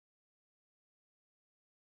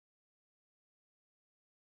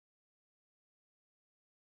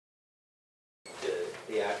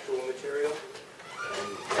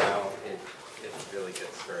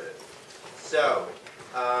So,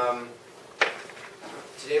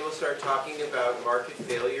 today we'll start talking about market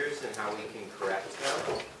failures and how we can correct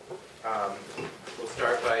them. We'll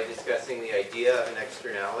start by discussing the idea of an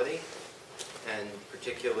externality, and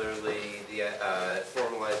particularly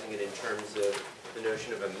formalizing it in terms of the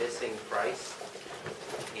notion of a missing price,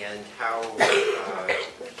 and how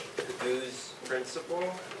Kagu's principle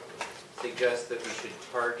suggests that we should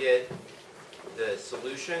target the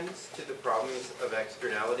solutions to the problems of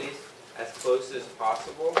externalities as close as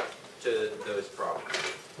possible to those problems.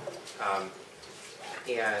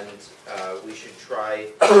 We should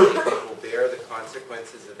try to make people bear the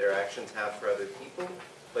consequences that their actions have for other people.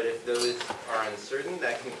 But if those are uncertain,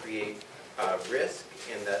 that can create risk,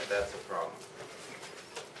 and that's a problem.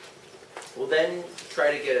 We'll then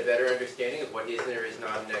try to get a better understanding of what is and is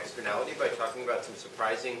not an externality by talking about some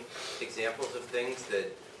surprising examples of things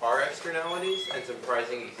that are externalities and some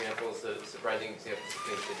surprising examples of things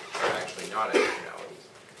that are actually not externalities.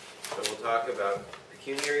 So we'll talk about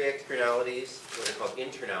pecuniary externalities, what are called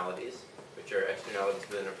internalities, which are externalities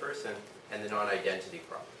within a person, and the non-identity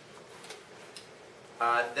problem.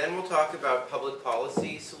 Then we'll talk about public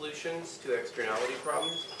policy solutions to externality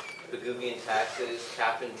problems, Pigouvian taxes,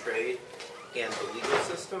 cap and trade, and the legal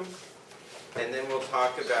system. And then we'll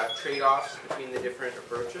talk about trade-offs between the different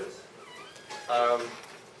approaches.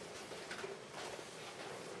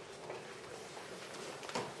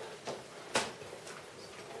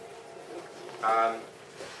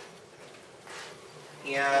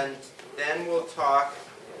 And then we'll talk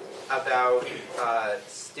about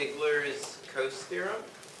Stigler's Coase theorem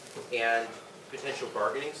and potential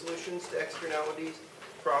bargaining solutions to externalities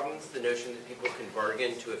problems, the notion that people can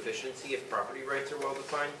bargain to efficiency if property rights are well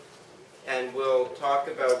defined. And we'll talk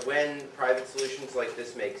about when private solutions like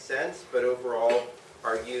this make sense, but overall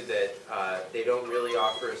argue that they don't really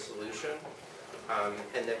offer a solution,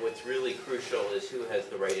 and that what's really crucial is who has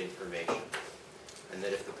the right information. And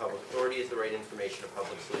that if the public authority has the right information, a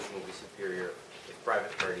public solution will be superior. If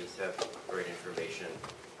private parties have the right information,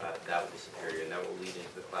 that will be superior, and that will lead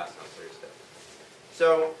into the class on Thursday.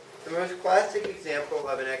 So the most classic example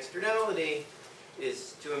of an externality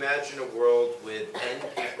is to imagine a world with n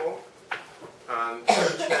people.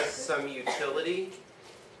 Each has some utility,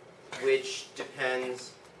 which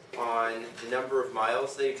depends on the number of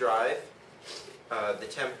miles they drive, the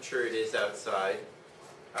temperature it is outside,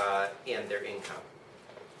 and their income.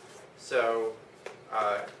 So,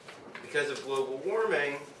 because of global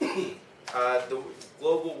warming, the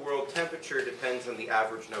global world temperature depends on the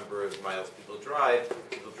average number of miles people drive. If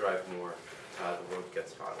people drive more, the world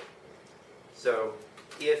gets hotter. So,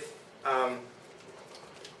 if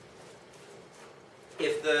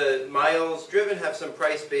the miles driven have some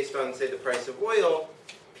price based on, say, the price of oil,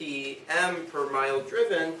 PM per mile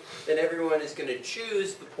driven, then everyone is going to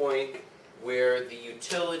choose the point where the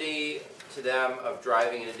utility to them of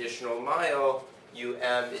driving an additional mile,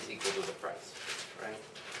 UM, is equal to the price, right?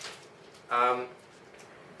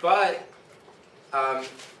 But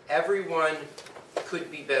everyone could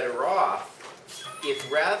be better off if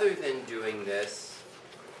rather than doing this,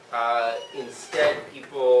 instead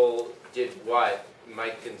people did what?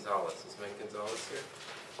 Mike Gonzalez. Is Mike Gonzalez here?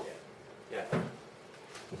 Yeah.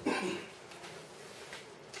 Yeah.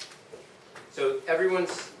 So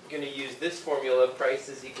everyone's going to use this formula, price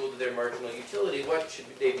is equal to their marginal utility. What should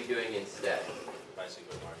they be doing instead? Price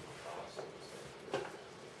equal to marginal cost.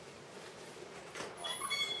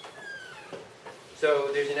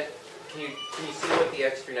 So there's can you see what the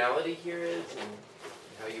externality here is and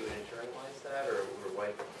how you would internalize that, or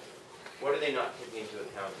what are they not taking into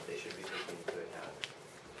account that they should be taking into account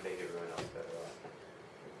to make everyone else better off?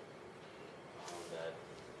 That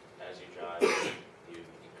as you drive, you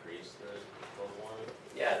increase the global warming.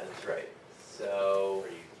 Yeah, that's right. So. Or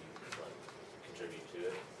you like, contribute to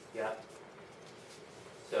it. Yeah.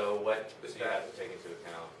 So what? So you have to take into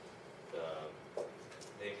account the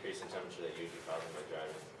increase in temperature that you'd be causing by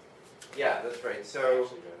driving. Yeah, that's right. So.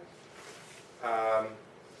 This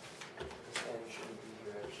n shouldn't be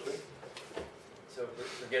here actually. So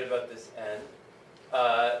forget about this n.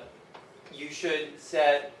 You should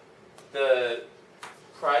set the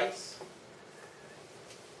price,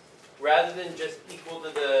 rather than just equal to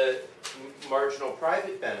the marginal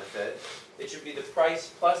private benefit, it should be the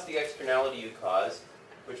price plus the externality you cause,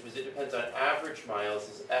 which means it depends on average miles,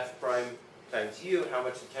 is f prime times u, how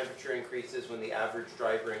much the temperature increases when the average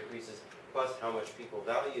driver increases, plus how much people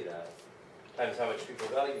value that, times how much people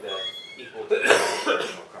value that, equal to the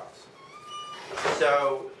marginal cost.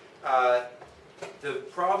 So the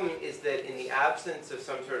problem is that in the absence of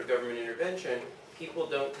some sort of government intervention, people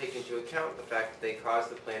don't take into account the fact that they cause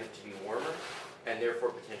the planet to be warmer, and therefore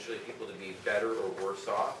potentially people to be better or worse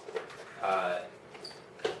off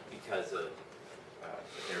because of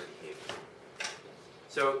their behavior.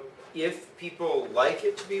 So if people like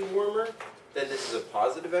it to be warmer, then this is a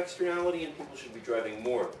positive externality and people should be driving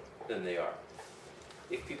more than they are.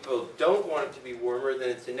 If people don't want it to be warmer, then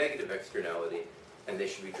it's a negative externality and they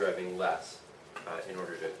should be driving less in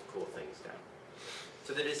order to cool things down.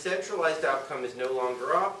 So the decentralized outcome is no longer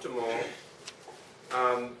optimal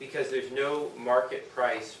because there's no market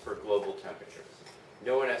price for global temperatures.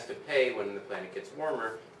 No one has to pay when the planet gets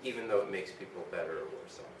warmer, even though it makes people better or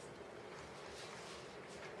worse off.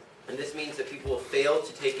 And this means that people will fail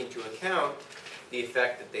to take into account the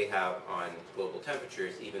effect that they have on global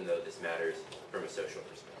temperatures, even though this matters from a social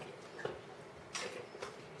perspective. Okay.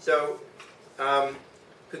 So,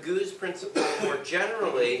 Pagu's principle more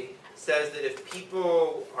generally says that if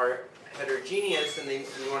people are heterogeneous and we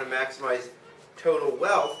want to maximize total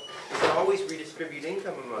wealth, we can always redistribute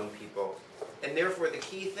income among people. And therefore, the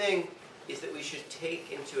key thing is that we should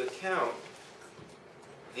take into account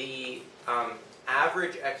the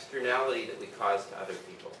average externality that we cause to other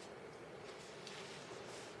people.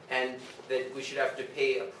 And that we should have to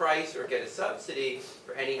pay a price or get a subsidy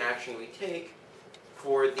for any action we take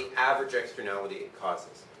for the average externality it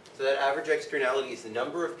causes. So that average externality is the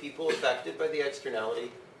number of people affected by the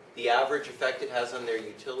externality, the average effect it has on their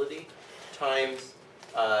utility, times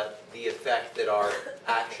the effect that our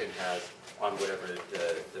action has on whatever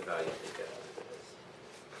the value they get out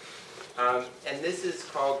of it is. And this is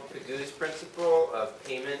called Pagu's principle of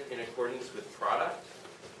payment in accordance with product.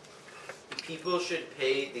 People should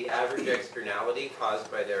pay the average externality caused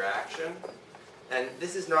by their action. And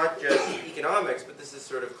this is not just economics, but this is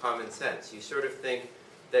sort of common sense. You sort of think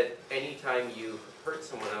that anytime you hurt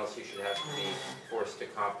someone else, you should have to be forced to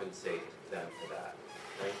compensate them for that.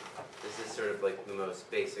 Right? This is sort of like the most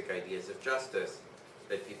basic ideas of justice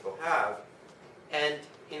that people have. And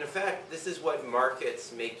in effect, this is what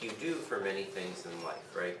markets make you do for many things in life,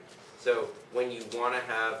 right? So when you want to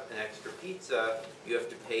have an extra pizza, you have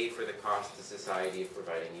to pay for the cost to society of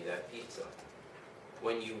providing you that pizza.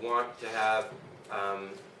 When you want to have a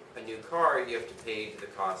new car, you have to pay the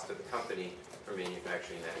cost of the company for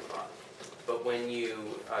manufacturing that car. But when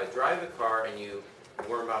you drive a car and you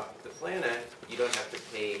warm up the planet, you don't have to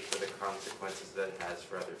pay for the consequences that it has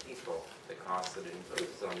for other people, the cost that it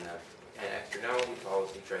imposes on them. And externality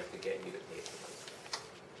policy tries to get you to pay for those.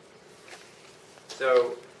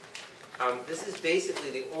 So this is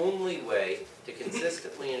basically the only way to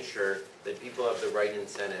consistently ensure that people have the right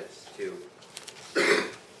incentives to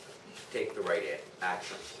take the right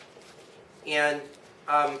actions. And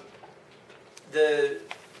the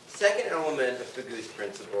second element of Pagu's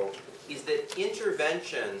principle is that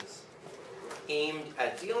interventions aimed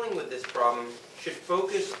at dealing with this problem should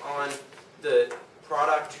focus on the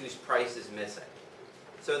product whose price is missing.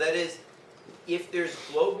 So that is, if there's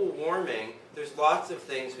global warming, there's lots of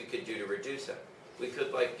things we could do to reduce it. We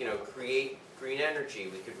could, create green energy.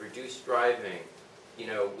 We could reduce driving.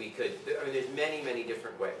 We could, there's many, many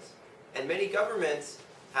different ways. And many governments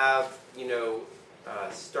have,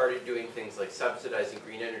 started doing things like subsidizing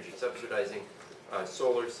green energy, subsidizing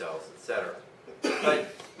solar cells, etc.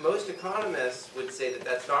 But most economists would say that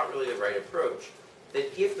that's not really the right approach. That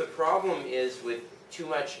if the problem is with too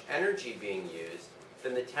much energy being used,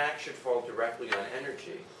 then the tax should fall directly on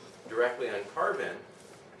energy, directly on carbon,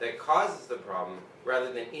 that causes the problem,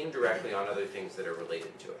 rather than indirectly on other things that are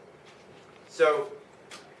related to it. So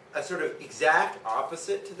a sort of exact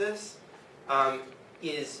opposite to this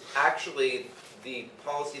is actually the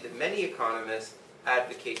policy that many economists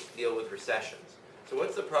advocate to deal with recessions. So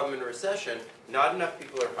what's the problem in a recession? Not enough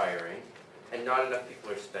people are hiring, and not enough people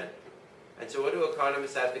are spending. And so what do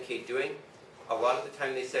economists advocate doing? A lot of the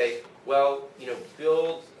time they say, well,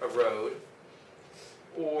 build a road,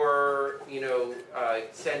 or,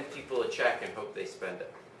 send people a check and hope they spend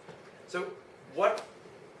it. So what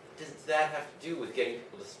does that have to do with getting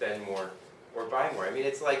people to spend more or buy more? I mean,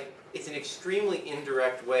 it's an extremely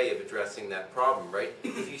indirect way of addressing that problem, right?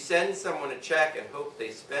 If you send someone a check and hope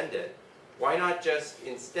they spend it, why not just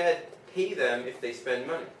instead pay them if they spend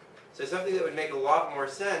money? So something that would make a lot more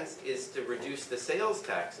sense is to reduce the sales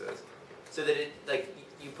taxes so that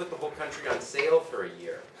you put the whole country on sale for a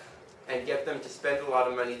year and get them to spend a lot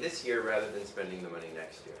of money this year rather than spending the money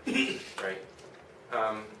next year, right?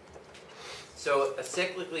 So a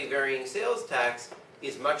cyclically varying sales tax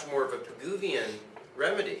is much more of a Paguvian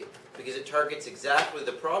remedy because it targets exactly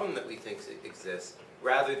the problem that we think exists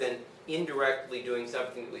rather than indirectly doing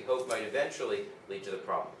something that we hope might eventually lead to the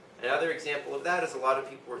problem. Another example of that is a lot of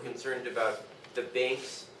people were concerned about the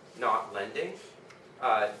banks not lending.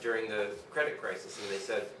 during the credit crisis, and they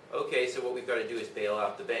said, okay, so what we've got to do is bail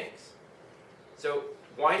out the banks. So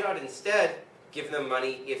why not instead give them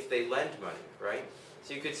money if they lend money, right?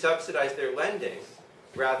 So you could subsidize their lending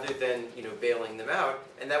rather than, bailing them out,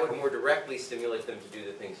 and that would more directly stimulate them to do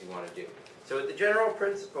the things you want to do. So the general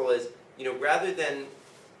principle is, rather than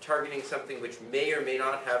targeting something which may or may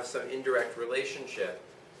not have some indirect relationship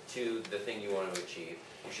to the thing you want to achieve,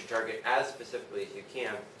 you should target as specifically as you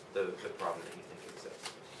can the problem that you think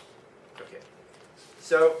exists. Okay.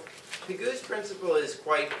 So Pigou's principle is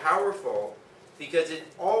quite powerful because it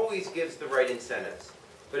always gives the right incentives,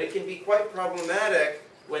 but it can be quite problematic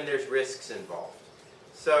when there's risks involved.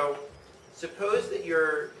 So suppose that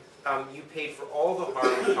you paid for all the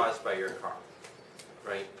harm caused by your car,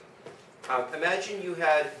 right? Imagine you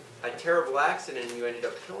had a terrible accident and you ended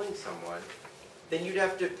up killing someone. Then you'd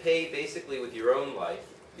have to pay basically with your own life.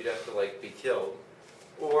 You'd have to be killed,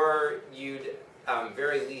 or you'd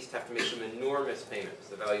very least have to make some enormous payments.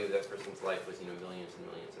 The value of that person's life was millions and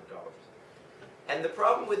millions of dollars. And the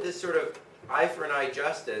problem with this sort of eye for an eye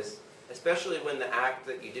justice, especially when the act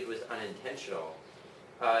that you did was unintentional,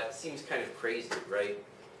 seems kind of crazy, right?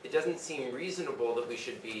 It doesn't seem reasonable that we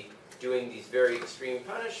should be doing these very extreme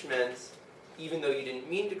punishments even though you didn't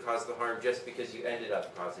mean to cause the harm just because you ended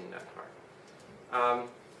up causing that harm.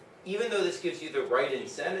 Even though this gives you the right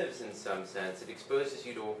incentives in some sense, it exposes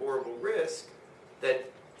you to a horrible risk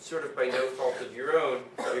that sort of by no fault of your own,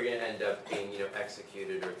 you're going to end up being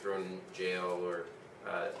executed or thrown in jail or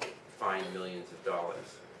fined millions of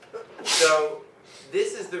dollars. So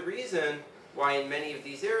this is the reason why in many of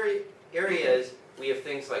these areas we have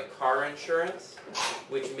things like car insurance,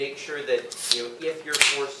 which make sure that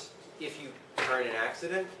if you are in an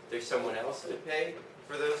accident, there's someone else to pay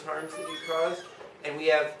for those harms that you caused. And we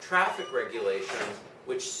have traffic regulations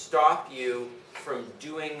which stop you from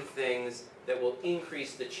doing things that will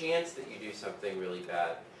increase the chance that you do something really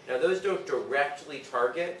bad. Now those don't directly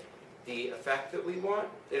target the effect that we want.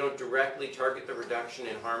 They don't directly target the reduction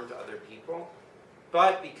in harm to other people.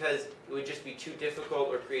 But because it would just be too difficult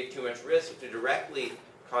or create too much risk to directly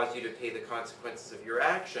cause you to pay the consequences of your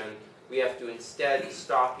action, we have to instead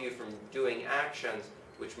stop you from doing actions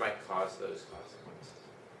which might cause those consequences.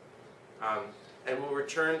 And we'll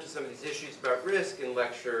return to some of these issues about risk in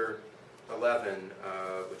lecture 11,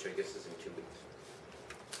 which I guess is in 2 weeks.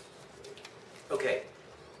 Okay.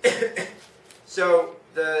 So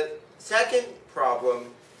the second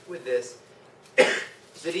problem with this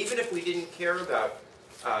is that even if we didn't care about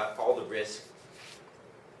all the risk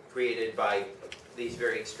created by these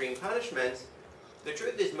very extreme punishments, the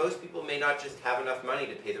truth is most people may not just have enough money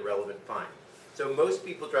to pay the relevant fine. So most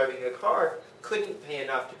people driving a car couldn't pay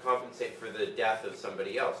enough to compensate for the death of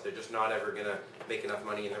somebody else. They're just not ever going to make enough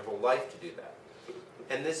money in their whole life to do that.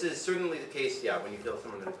 And this is certainly the case, when you kill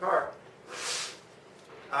someone in a car.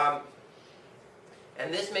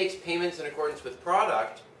 And this makes payments in accordance with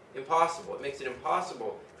product impossible. It makes it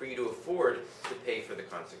impossible for you to afford to pay for the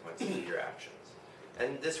consequences of your actions.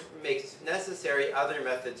 And this makes necessary other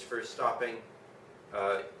methods for stopping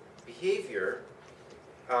behavior.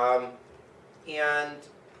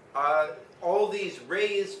 All these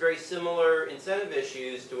raise very similar incentive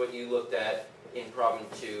issues to what you looked at in problem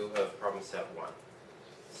 2 of problem set 1.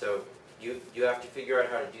 So you have to figure out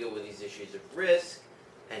how to deal with these issues of risk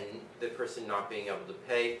and the person not being able to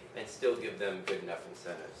pay and still give them good enough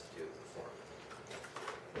incentives to perform.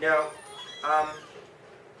 Now,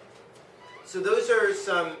 so those are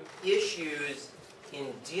some issues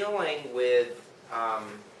in dealing with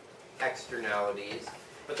externalities.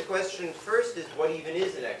 But the question first is, what even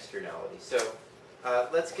is an externality? So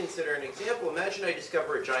let's consider an example. Imagine I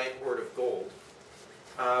discover a giant hoard of gold,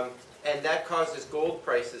 and that causes gold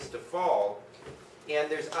prices to fall, and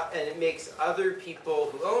it makes other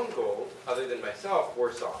people who own gold, other than myself,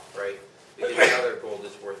 worse off, right? Because now their gold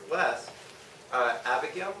is worth less.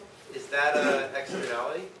 Abigail, is that an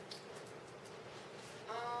externality?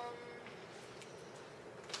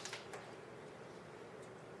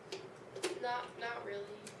 Not really.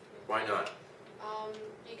 Why not?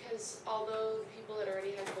 Because although people that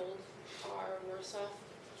already have gold are worse off,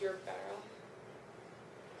 you're better off.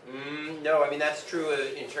 No, I mean that's true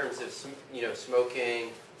in terms of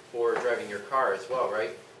smoking or driving your car as well,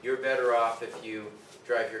 right? You're better off if you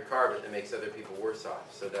drive your car, but that makes other people worse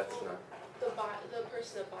off. So that's not. The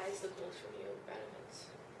person that buys the gold from you benefits.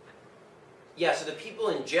 Yeah, so the people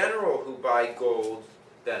in general who buy gold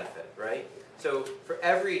benefit, right? So for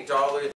every dollar